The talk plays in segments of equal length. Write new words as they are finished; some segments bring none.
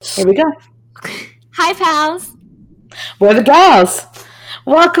Here we go. Hi, pals. We're the gals.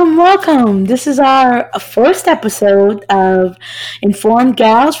 Welcome. This is our first episode of Informed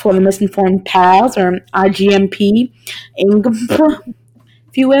Gals for the Misinformed Pals, or IGMP, if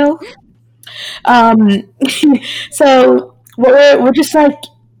you will. So we're just like,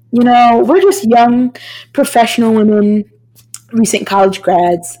 we're just young professional women, recent college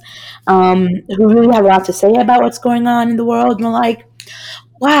grads, who really have a lot to say about what's going on in the world, and we're like,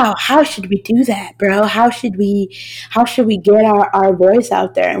 wow, how should we do that, bro? How should we get our voice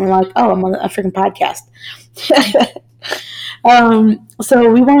out there? And we're like, oh, I'm on a freaking podcast.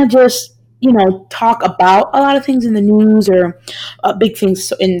 So we want to just, talk about a lot of things in the news or big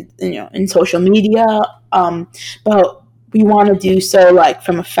things in social media. But we want to do so like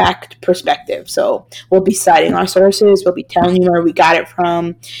from a fact perspective. So we'll be citing our sources. We'll be telling you where we got it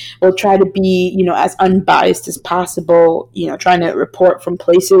from. We'll try to be, as unbiased as possible, trying to report from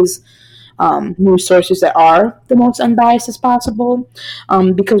places, news sources that are the most unbiased as possible,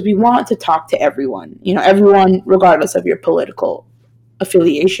 because we want to talk to everyone, everyone, regardless of your political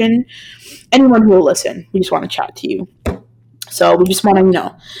affiliation, anyone who will listen. We just want to chat to you. So we just want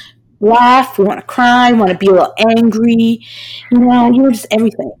to, laugh, we want to cry, we want to be a little angry, you're just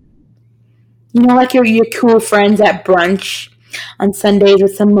everything. Like your cool friends at brunch on Sundays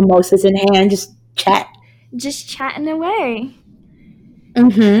with some mimosas in hand, just chat. Just chatting away.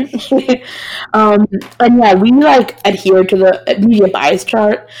 And yeah, we adhere to the media bias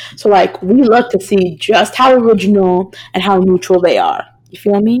chart. So we look to see just how original and how neutral they are. You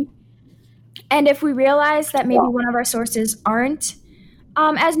feel me? And if we realize that maybe one of our sources aren't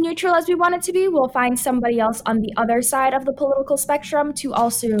as neutral as we want it to be, we'll find somebody else on the other side of the political spectrum to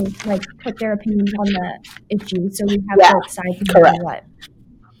also put their opinions on the issue, so we have both sides. Correct. What?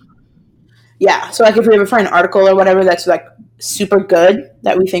 Yeah. So if we ever find an article or whatever that's super good,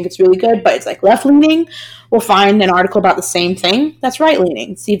 that we think it's really good, but it's left leaning, we'll find an article about the same thing that's right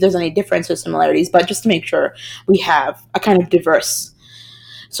leaning. See if there's any difference or similarities, but just to make sure we have a kind of diverse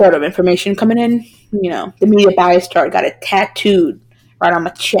sort of information coming in. The media bias chart got it tattooed right on my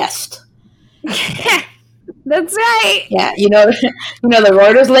chest. That's right. Yeah, the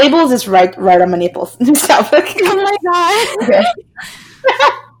Reuters labels is right on my nipples. Oh my god.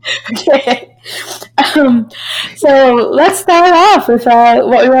 Okay. So let's start off with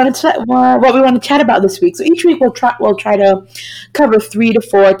what we want to chat about this week. So each week we'll try to cover 3 to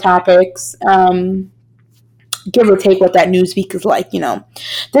 4 topics. Give or take what that news week is like,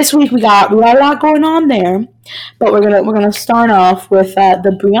 This week we got a lot going on there, but we're gonna start off with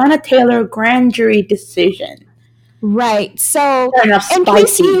the Breonna Taylor grand jury decision. Right. So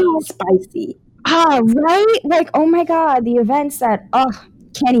spicy. Right? Oh my god, the events that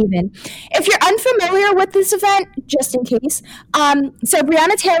can't even. If you're unfamiliar with this event, just in case, so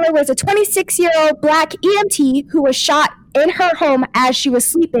Breonna Taylor was a 26-year-old black EMT who was shot in her home as she was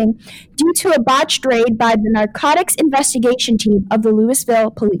sleeping due to a botched raid by the narcotics investigation team of the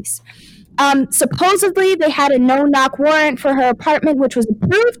Louisville police. Supposedly, they had a no-knock warrant for her apartment, which was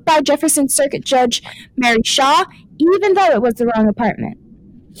approved by Jefferson Circuit Judge Mary Shaw, even though it was the wrong apartment.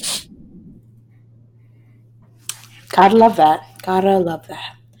 Gotta love that.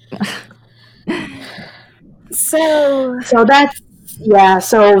 So that's, yeah,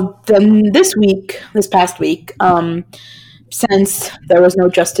 so then this past week, since there was no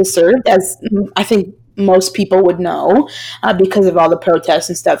justice served, as I think most people would know, because of all the protests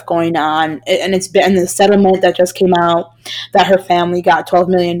and stuff going on, and it's been the settlement that just came out that her family got $12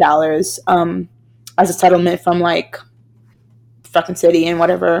 million as a settlement from fucking city and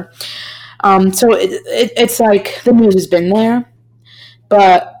whatever. So it's the news has been there,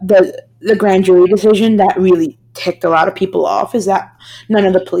 but the grand jury decision that really ticked a lot of people off is that none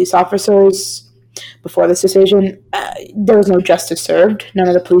of the police officers before this decision, there was no justice served. None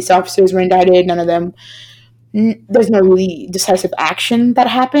of the police officers were indicted. None of them. There's no really decisive action that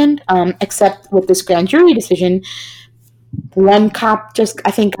happened, except with this grand jury decision. One cop just,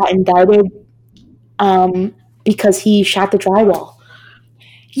 I think, got indicted because he shot the drywall.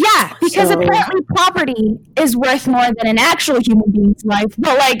 Yeah, because apparently property is worth more than an actual human being's life.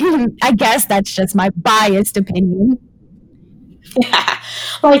 But I guess that's just my biased opinion. Yeah,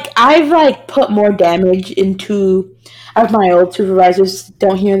 I've put more damage into. My old supervisors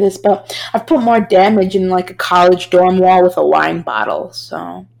don't hear this, but I've put more damage in a college dorm wall with a wine bottle.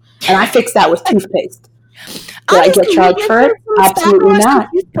 So, and I fixed that with toothpaste. Did I get charged for it? Absolutely not.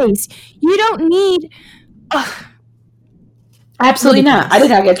 Toothpaste. You don't need. Absolutely not. I did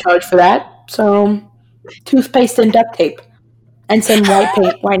not get charged for that. So, toothpaste and duct tape, and some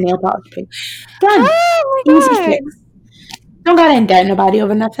white nail polish paint. Done. Easy fix. Don't gotta indict nobody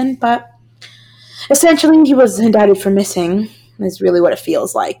over nothing, but essentially he was indicted for missing, is really what it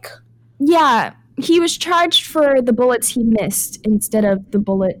feels like. Yeah, he was charged for the bullets he missed instead of the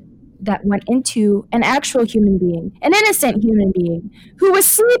bullet that went into an actual human being, an innocent human being who was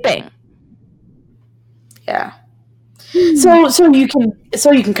sleeping. Yeah. So you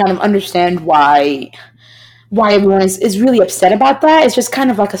can kind of understand why everyone is really upset about that. It's just kind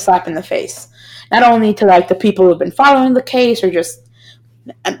of like a slap in the face, not only to like the people who've been following the case or just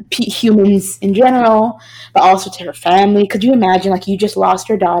humans in general, but also to her family. Could you imagine, like, you just lost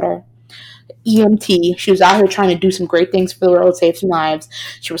your daughter, EMT. She was out here trying to do some great things for the world, save some lives.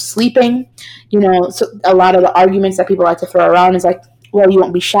 She was sleeping. So a lot of the arguments that people like to throw around is like, well, you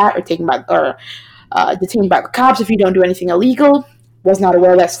won't be shot or taken by or detained by the cops if you don't do anything illegal. Was not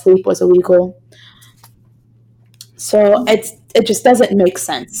aware that sleep was illegal. So it just doesn't make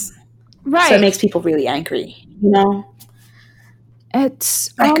sense. Right. So it makes people really angry.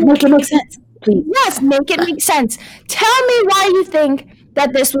 It's make it make sense, please. Yes, make it make sense. Tell me why you think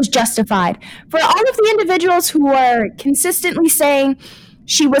that this was justified. For all of the individuals who are consistently saying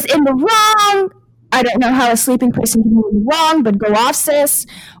she was in the wrong, I don't know how a sleeping person can be in the wrong, but go off, sis.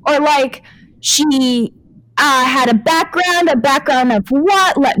 Or like, she had a background of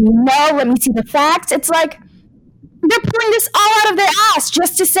what? Let me know. Let me see the facts. It's like, they're pulling this all out of their ass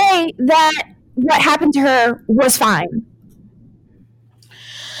just to say that what happened to her was fine.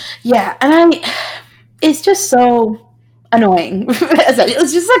 Yeah, and it's just so annoying.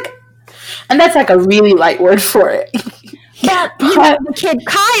 It's just like, and that's like a really light word for it. But the kid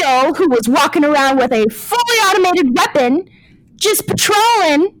Kyle, who was walking around with a fully automated weapon, just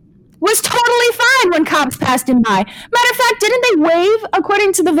patrolling, was totally fine when cops passed him by. Matter of fact, didn't they wave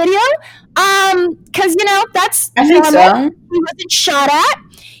according to the video? Because that's I think normal. so. He wasn't shot at.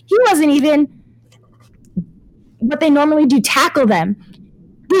 He wasn't even what they normally do, tackle them.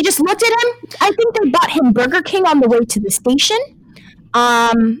 They just looked at him. I think they bought him Burger King on the way to the station.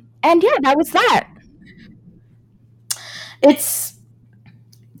 And yeah, that was that. It's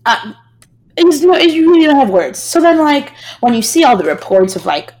you really don't have words. So then, like, when you see all the reports of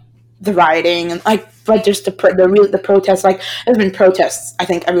like the rioting and like just the protests, like there's been protests I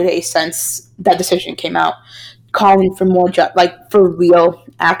think every day since that decision came out, calling for more for real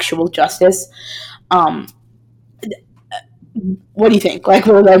actual justice. What do you think? Like,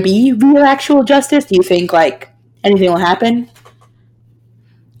 will there be real actual justice? Do you think like anything will happen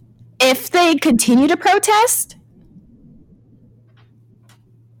if they continue to protest?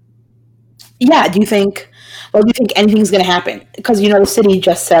 Yeah, do you think anything's going to happen? Because, the city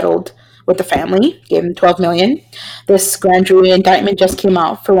just settled with the family, gave them $12 million. This grand jury indictment just came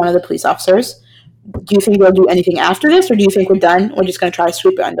out for one of the police officers. Do you think they'll do anything after this, or do you think we're done? We're just going to try to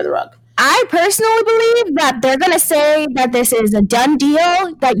sweep it under the rug? I personally believe that they're going to say that this is a done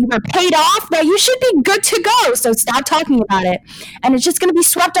deal, that you were paid off, that you should be good to go, so stop talking about it. And it's just going to be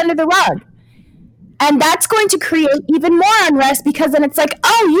swept under the rug. And that's going to create even more unrest, because then it's like,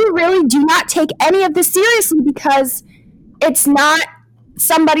 oh, you really do not take any of this seriously because it's not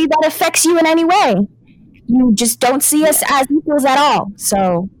somebody that affects you in any way. You just don't see us as equals at all.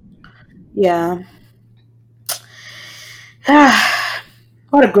 So, yeah.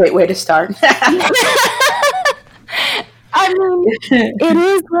 What a great way to start. I mean, it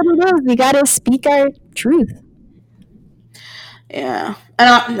is what it is. We got to speak our truth. Yeah.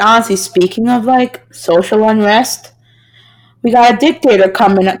 And honestly, speaking of like social unrest, we got a dictator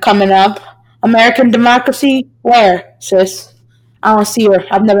coming up. American democracy, where, sis? I don't see her.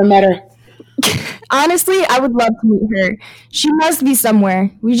 I've never met her. Honestly, I would love to meet her. She must be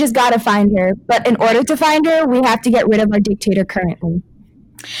somewhere. We just gotta find her. But in order to find her, we have to get rid of our dictator currently.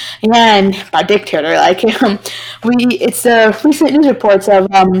 Yeah, and by dictator, like it's the recent news reports of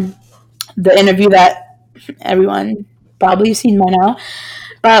the interview that everyone probably seen by now.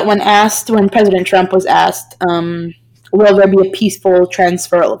 But when President Trump was asked, will there be a peaceful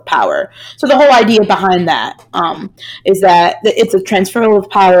transfer of power? So the whole idea behind that is that it's a transfer of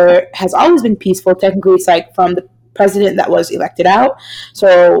power has always been peaceful. Technically, it's like from the president that was elected out.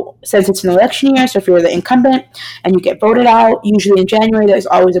 So since it's an election year, so if you're the incumbent and you get voted out, usually in January, there's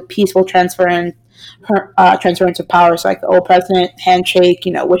always a peaceful transference of power. So like the old president, handshake,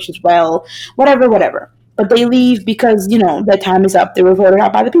 wishes well, whatever. But they leave because, their time is up. They were voted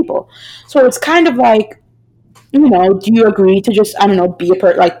out by the people. So it's kind of like, do you agree to just,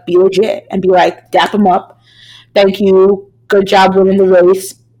 be legit and be like, dap them up. Thank you. Good job winning the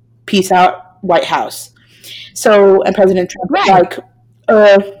race. Peace out, White House. So, and President Trump was like,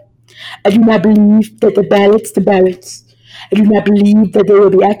 I do not believe that the ballots. I do not believe that they will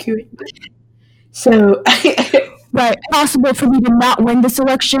be accurate. So, Right. Possible for me to not win this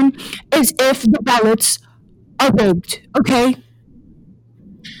election is if the ballots are rigged. Okay.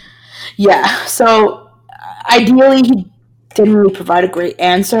 Yeah, so ideally, he didn't really provide a great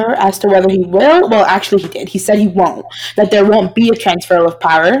answer as to whether he will. Well, actually, he did. He said he won't, that there won't be a transfer of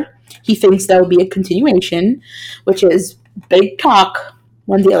power. He thinks there will be a continuation, which is big talk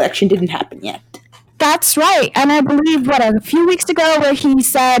when the election didn't happen yet. That's right. And I believe, a few weeks ago, where he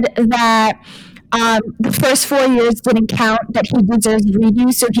said that the first 4 years didn't count, that he deserves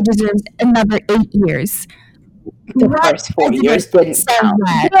redo, so he deserves another 8 years. The first 4 years didn't count.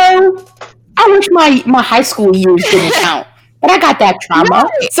 No, I wish my high school years didn't count. But I got that trauma.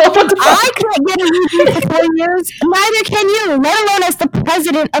 Right. So what the fuck? I can't get a redo for 4 years. Neither can you, let alone as the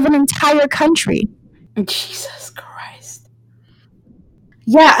president of an entire country. Jesus Christ.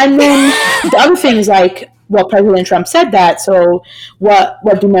 Yeah, and then the other thing is well, President Trump said that, so what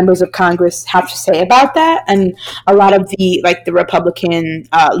do members of Congress have to say about that? And a lot of the Republican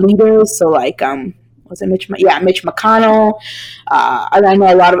leaders, so was it Mitch McConnell? I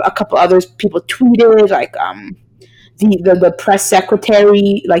know a couple others people tweeted, the press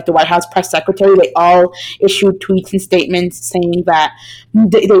secretary, the White House press secretary, they all issued tweets and statements saying that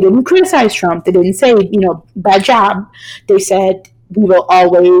they didn't criticize Trump. They didn't say, bad job. They said, we will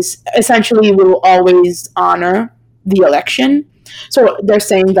always honor the election. So they're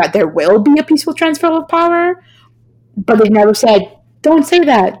saying that there will be a peaceful transfer of power, but they never said, don't say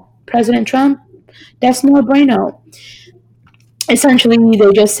that, President Trump. That's no bueno. Essentially,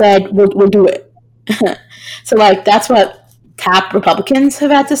 they just said, we'll do it. So, that's what top Republicans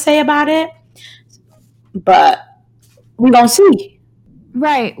have had to say about it. But we don't see.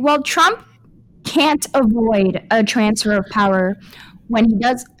 Right. Well, Trump can't avoid a transfer of power when he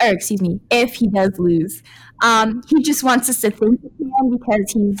does, if he does lose. He just wants us to think he can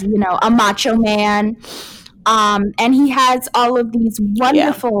because he's, a macho man. And he has all of these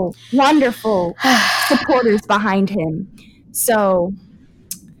wonderful supporters behind him. So,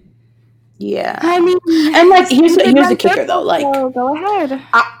 yeah. I mean, and here's the kicker though. So go ahead.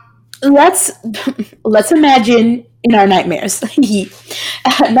 Let's imagine in our nightmares,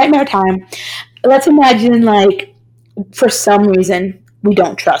 nightmare time. Let's imagine for some reason we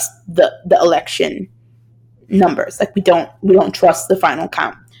don't trust the election numbers. We don't trust the final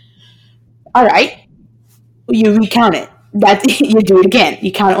count. All right. You recount it. You do it again.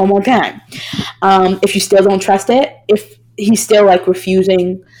 You count it one more time. If you still don't trust it, if he's still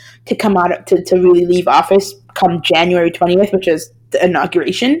refusing to come out to really leave office come January 20th, which is the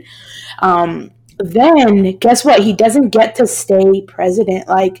inauguration, then guess what? He doesn't get to stay president.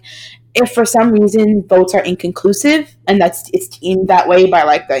 If for some reason votes are inconclusive, and it's deemed that way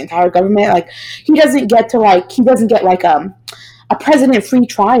by the entire government, he doesn't get a president-free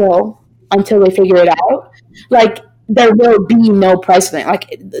trial until they figure it out. There will be no president.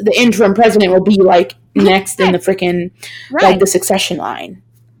 The interim president will be next in the freaking the succession line.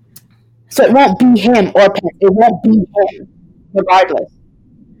 So it won't be him or Pence. It won't be him, regardless.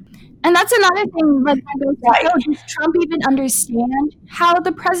 And that's another thing. Does Trump even understand how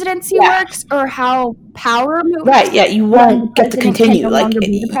the presidency works or how power moves? Right. Yeah. You won't get to continue.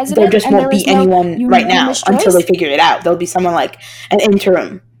 There just won't be anyone right now until they figure it out. There'll be someone an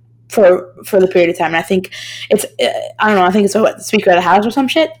interim for the period of time. And I think it's I don't know. I think it's the Speaker of the House or some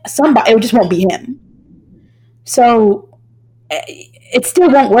shit. Somebody. It just won't be him. So it still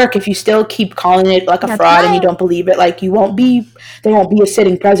won't work if you still keep calling it a fraud right. And you don't believe it. There won't be a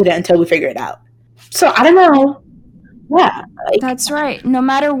sitting president until we figure it out. So I don't know. Yeah, that's right. No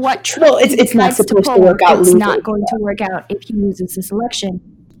matter what it's not supposed to work out. It's not going to work out if he loses this election.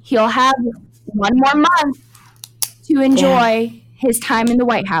 He'll have one more month to enjoy his time in the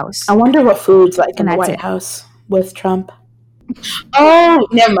White House. I wonder what food's in the White House with Trump. Oh,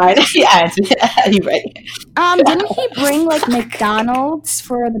 never mind. Yeah, you're right. Didn't he bring McDonald's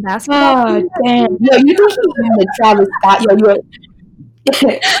for the basketball? Oh, damn. Yo, you think he's eating the Travis Scott? You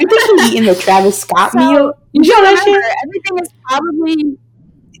think he's eating the Travis Scott meal? You know that shit? Everything is probably.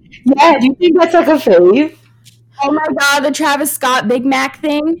 Yeah, do you think that's a fave? Oh my god, the Travis Scott Big Mac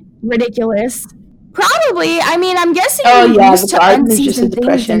thing? Ridiculous. Probably. I mean, I'm guessing used to unseasoned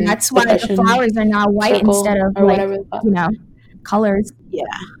things, and that's why the flowers are now white instead of colors. Yeah.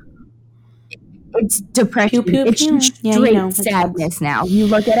 It's depression. It's straight sadness now. You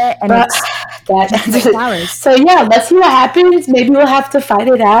look at it and it's flowers. So let's see what happens. Maybe we'll have to fight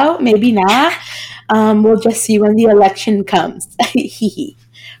it out. Maybe not. We'll just see when the election comes.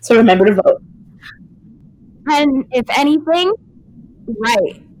 So remember to vote. And if anything,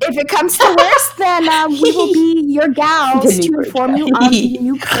 right. If it comes to worse, then we will be your gals to inform you of the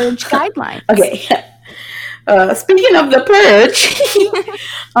new purge guidelines. Okay. Speaking of the purge,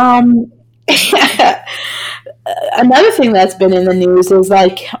 another thing that's been in the news is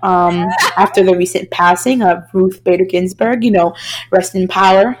after the recent passing of Ruth Bader Ginsburg, rest in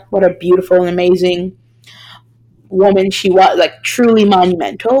power. What a beautiful and amazing woman she was, truly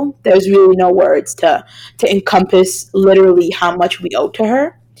monumental. There's really no words to encompass literally how much we owe to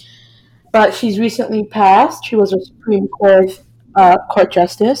her. But she's recently passed. She was a Supreme Court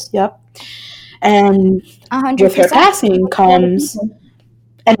justice. Yep. And 100%. With her passing comes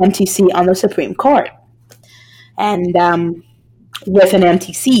an empty seat on the Supreme Court. And with an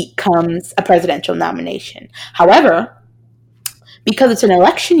empty seat comes a presidential nomination. However, because it's an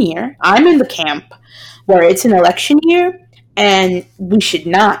election year, I'm in the camp where it's an election year and we should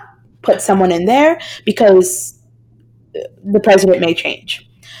not put someone in there because the president may change.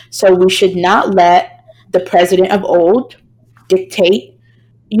 So we should not let the president of old dictate,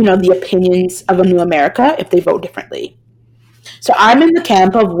 the opinions of a new America if they vote differently. So I'm in the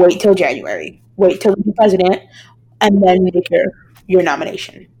camp of wait till January. Wait till the new president and then make your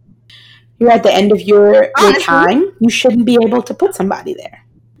nomination. You're at the end of your time. You shouldn't be able to put somebody there.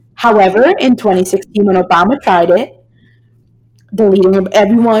 However, in 2016, when Obama tried it, the leader of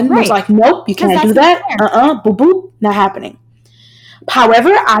everyone was like, nope, you can't do that. Boop, boop, not happening. However,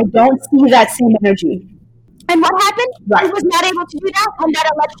 I don't see that same energy. And what happened? Right. He was not able to do that on that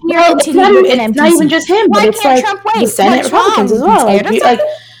election year. It's not even just him, but it's like the Senate Republicans as well.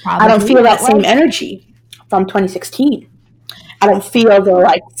 I don't feel that same energy from 2016. I don't feel they'll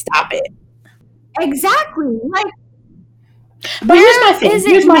stop it. Exactly. But here's my thing.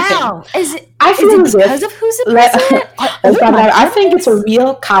 I feel as if because of who's the president? I think it's a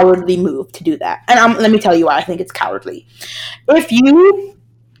real cowardly move to do that. And let me tell you why I think it's cowardly.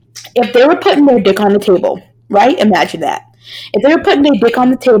 If they were putting their dick on the table, right? Imagine that. If they were putting their dick on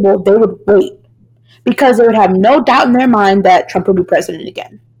the table, they would wait. Because they would have no doubt in their mind that Trump would be president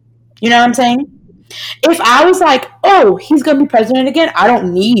again. You know what I'm saying? If I was like, oh, he's going to be president again, I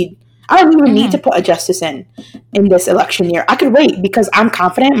don't even need to put a justice in this election year. I could wait because I'm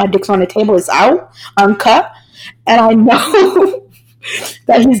confident my dick's on the table is out, uncut, and I know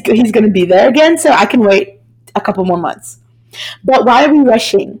that he's going to be there again, so I can wait a couple more months. But why are we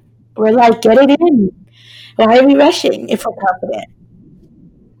rushing? We're like, get it in. Why are we rushing if we're confident?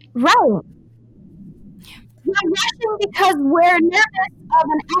 Right. We're rushing because we're nervous of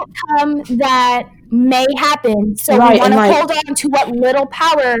an outcome that may happen, so we want to hold on to what little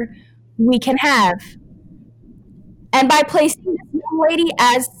power we can have. And by placing this young lady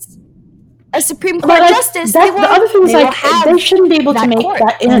as a Supreme Court justice, the other thing is they shouldn't be able to make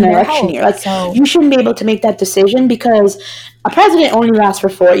that in an election year. You shouldn't be able to make that decision because a president only lasts for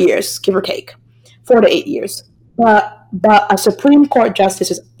 4 years, give or take, 4 to 8 years. But a Supreme Court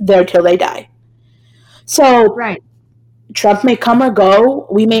justice is there till they die. So Trump may come or go.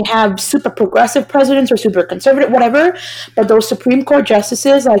 We may have super progressive presidents or super conservative, whatever. But those Supreme Court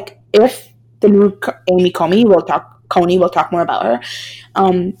justices, if the new Amy Coney, we'll talk more about her.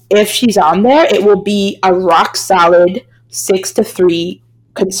 If she's on there, it will be a rock solid 6-3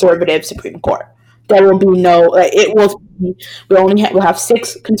 conservative Supreme Court. There will be we'll have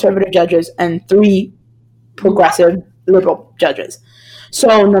 6 conservative judges and 3 progressive liberal judges.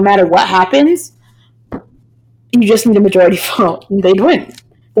 So no matter what happens, you just need a majority vote, and they'd win.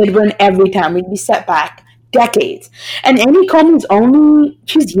 They'd win every time. We'd be set back decades. And Amy Coney's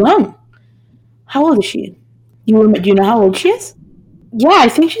she's young. How old is she? Do you know how old she is? Yeah, I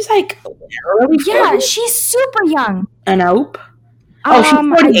think she's early 40s. Yeah, she's super young. And nope. Oh, she's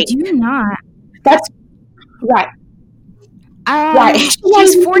 48. I do not. That's right. Right.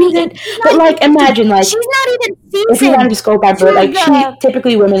 She's 48. But imagine she's not even seasoned. If you want to just go by birth,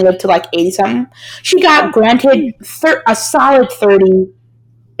 typically women live to 80 something. She got granted a solid 3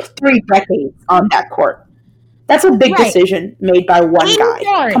 decades on that court. That's a big decision made by one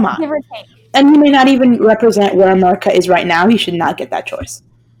guy. Come on. Give or take. And he may not even represent where America is right now. He should not get that choice.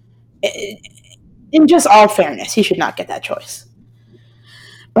 In just all fairness, he should not get that choice.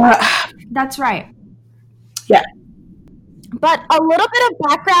 But that's right. Yeah. But a little bit of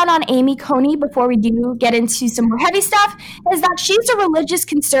background on Amy Coney before we do get into some more heavy stuff is that she's a religious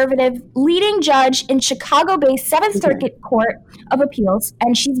conservative leading judge in Chicago-based 7th Circuit Court of Appeals,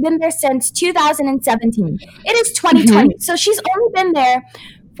 and she's been there since 2017. It is 2020, so she's only been there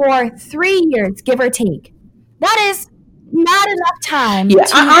for 3 years, give or take. That is not enough time. Yeah,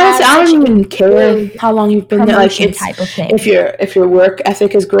 honestly, I don't even care how long you've been there. It's type of thing. If your work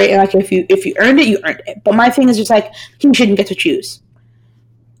ethic is great, and if you earned it, you earned it. But my thing is just he shouldn't get to choose.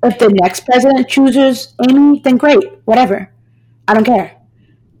 If the next president chooses Amy, then great, whatever. I don't care.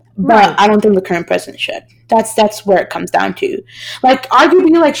 But I don't think the current president should. That's where it comes down to. Like,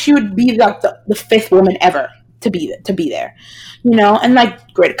 arguably, like, she would be like the fifth woman ever to be there, and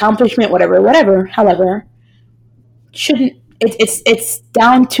like, great accomplishment, whatever. However, shouldn't it's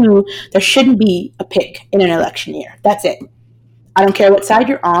down to, there shouldn't be a pick in an election year. That's it. I don't care what side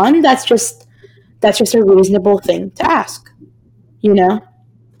you're on. That's just a reasonable thing to ask,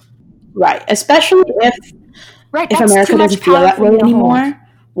 right? Especially if America doesn't feel that way anymore.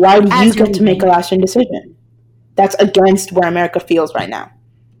 Why do you get to make a lasting decision? That's against where America feels right now.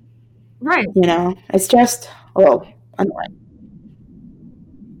 Right. It's just annoying.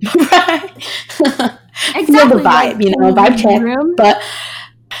 Right. Exactly. Feel the vibe, vibe check.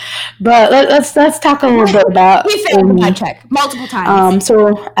 But let's talk a little bit about we failed the vibe check multiple times.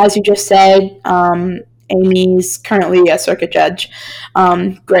 So as you just said, Amy's currently a circuit judge.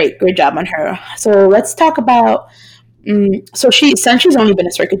 Great job on her. So let's talk about. So since she's only been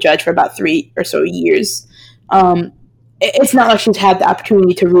a circuit judge for about 3 or so years, it's not like she's had the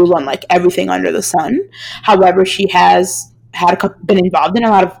opportunity to rule on like everything under the sun. However, she has been involved in a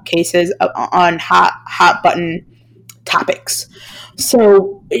lot of cases on hot button topics.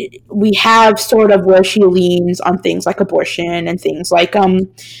 So we have sort of where she leans on things like abortion and things like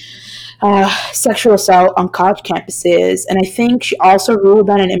sexual assault on college campuses. And I think she also ruled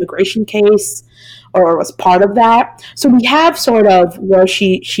on an immigration case, or was part of that. So we have sort of where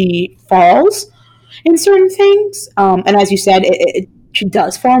she falls in certain things. And as you said, she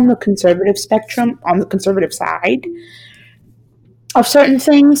does fall on the conservative spectrum, on the conservative side of certain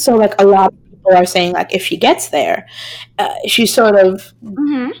things. So like, a lot of people are saying, like, if she gets there, she's sort of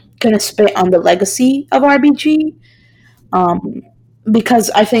going to spit on the legacy of RBG. Because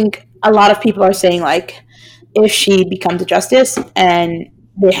I think a lot of people are saying, like, if she becomes a justice and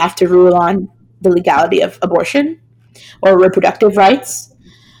they have to rule on the legality of abortion or reproductive rights,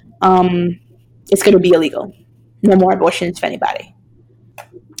 it's going to be illegal. No more abortions for anybody.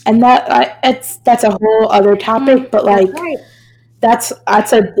 And that's a whole other topic, but like, that's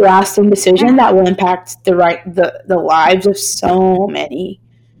a lasting decision that will impact the lives of so many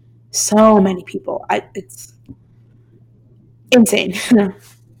people. It's insane.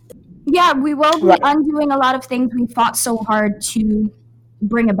 Yeah, we will be undoing a lot of things we fought so hard to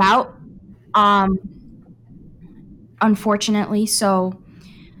bring about, unfortunately. So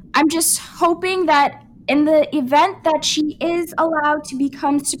I'm just hoping that in the event that she is allowed to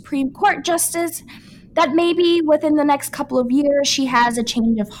become Supreme Court Justice, that maybe within the next couple of years she has a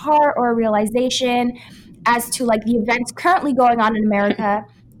change of heart or a realization as to like the events currently going on in America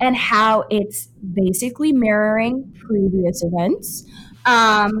and how it's basically mirroring previous events,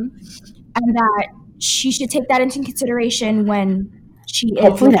 and that she should take that into consideration when she is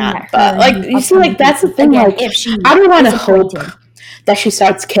hopefully not. But like, you see, like, that's the thing. Again, like, I don't want to hope that she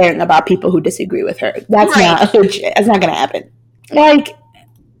starts caring about people who disagree with her. That's not legit. That's not going to happen. Like,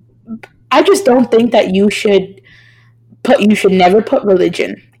 I just don't think that you should never put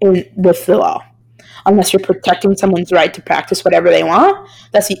religion in with the law unless you're protecting someone's right to practice whatever they want.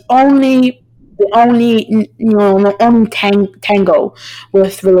 That's the only tango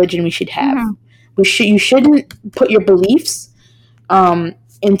with religion we should have. Mm-hmm. You shouldn't put your beliefs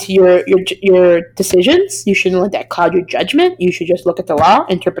into your decisions. You shouldn't let that cloud your judgment. You should just look at the law,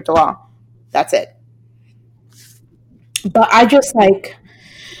 interpret the law. That's it. But I just like.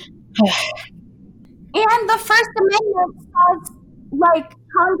 And the First Amendment says, like,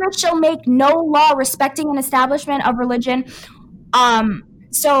 Congress shall make no law respecting an establishment of religion,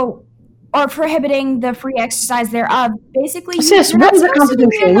 or prohibiting the free exercise thereof. Basically, sis, what is the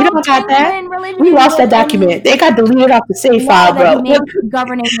Constitution? We don't got that. We lost that document. They got deleted off the save file, bro.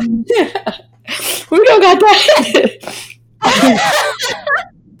 Governing. We don't got that.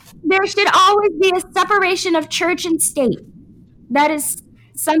 There should always be a separation of church and state. That is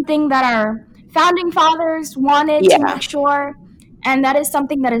something that our founding fathers wanted to make sure, and that is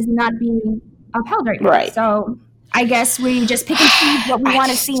something that is not being upheld right now. Right. So I guess we just pick and choose what we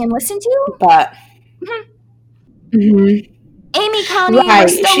want to see and listen to. But Amy Coney, we're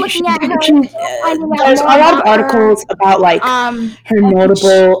still looking at her. There's a lot of articles about like her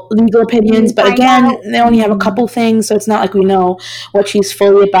notable legal opinions, but again, they only have a couple things, so it's not like we know what she's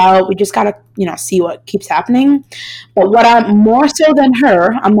fully about. We just gotta, see what keeps happening. But what I'm more so than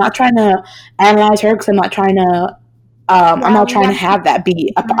her, I'm not trying to analyze her because I'm not trying to. I'm not trying to have that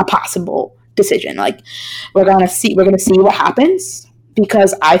be a possible decision. Like we're gonna see what happens,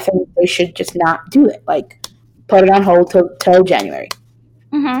 because I think they should just not do it. Like, put it on hold till January.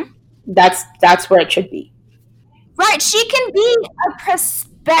 Mm-hmm. That's where it should be. Right. She can be a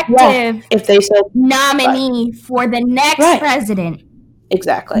prospective if they said nominee for the next president.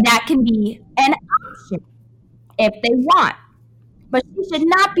 Exactly. That can be an option. if they want. But she should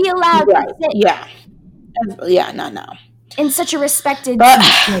not be allowed Right. to sit Yeah, no. in such a respected But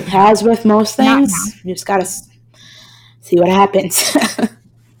seat. as with most Not things, you just gotta see what happens. So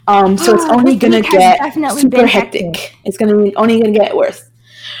it's only This gonna week has get definitely super been hectic. It's only gonna get worse.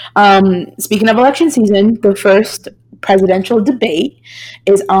 Speaking of election season, the first presidential debate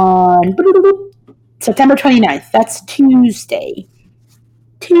is on September 29th. That's Tuesday.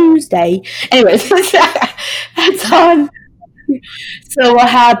 Anyways, that's on. So we'll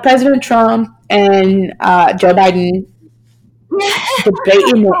have President Trump and Joe Biden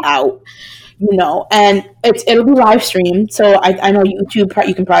debating it out, and it'll be live streamed. So I know YouTube,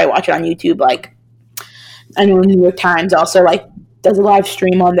 you can probably watch it on YouTube. Like, I know New York Times also does a live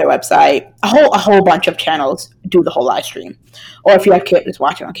stream on their website. A whole bunch of channels do the whole live stream. Or if you have cable, just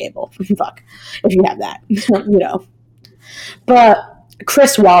watch it on cable. Fuck, if you have that, But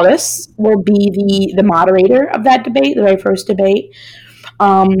Chris Wallace will be the moderator of that debate, the very first debate.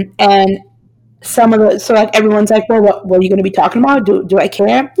 And everyone's like, well, what are you going to be talking about? Do I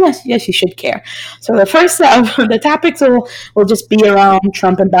care? Yes, you should care. So the first the topics will just be around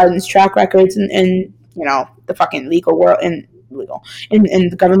Trump and Biden's track records and the fucking legal world in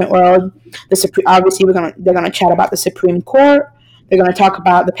the government world. Obviously they're gonna chat about the Supreme Court. They're gonna talk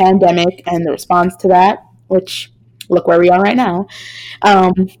about the pandemic and the response to that, which look where we are right now.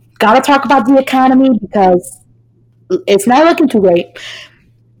 Gotta talk about the economy because it's not looking too great.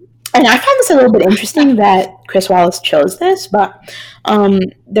 And I find this a little bit interesting that Chris Wallace chose this, but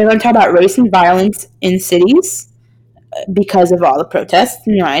they're going to talk about race and violence in cities because of all the protests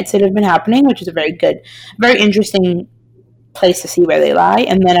and riots that have been happening, which is a very interesting place to see where they lie.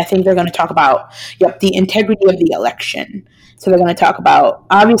 And then I think they're going to talk about the integrity of the election. So they're going to talk about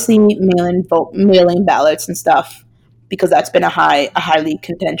obviously mail-in ballots and stuff because that's been a highly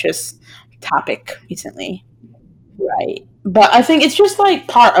contentious topic recently, right? But I think it's just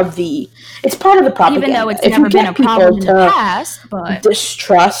part of the propaganda. Even though it's never been a problem in the past, but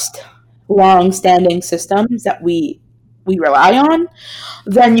distrust long-standing systems that we rely on,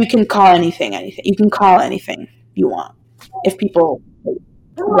 then you can call anything. You can call anything you want if people.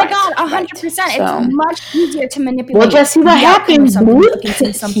 Oh my God, 100%. It's much easier to manipulate. We'll just see what happens.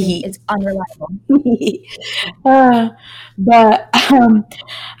 Something is unreliable. But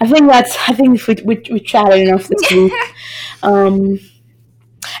I think we chatted enough this week.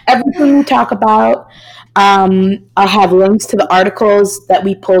 Everything we talk about, I'll have links to the articles that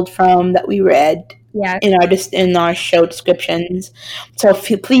we pulled from, that we read. Yeah. In our show descriptions. So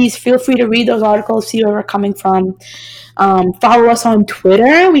please feel free to read those articles, see where we're coming from. Follow us on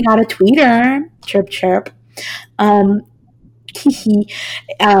Twitter. We got a tweeter. Chirp chirp. We're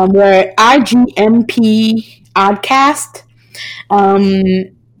IGMP Oddcast.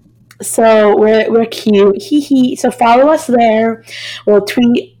 So we're cute. So follow us there. We'll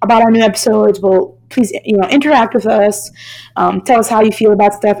tweet about our new episodes. We'll please interact with us. Tell us how you feel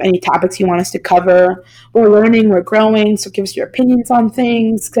about stuff, any topics you want us to cover. We're learning, we're growing, so give us your opinions on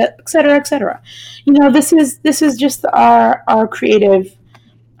things, etc., etc. This is just our creative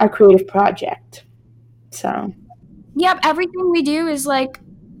project. So yep, everything we do is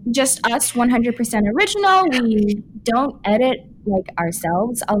just us, 100% original. We don't edit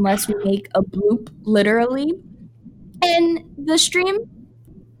ourselves unless we make a bloop literally in the stream.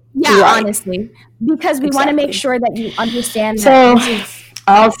 Yeah, right. Honestly, because we want to make sure that you understand that this is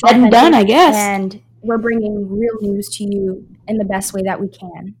all said and done, I guess. And we're bringing real news to you in the best way that we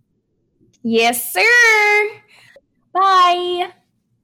can. Yes, sir. Bye.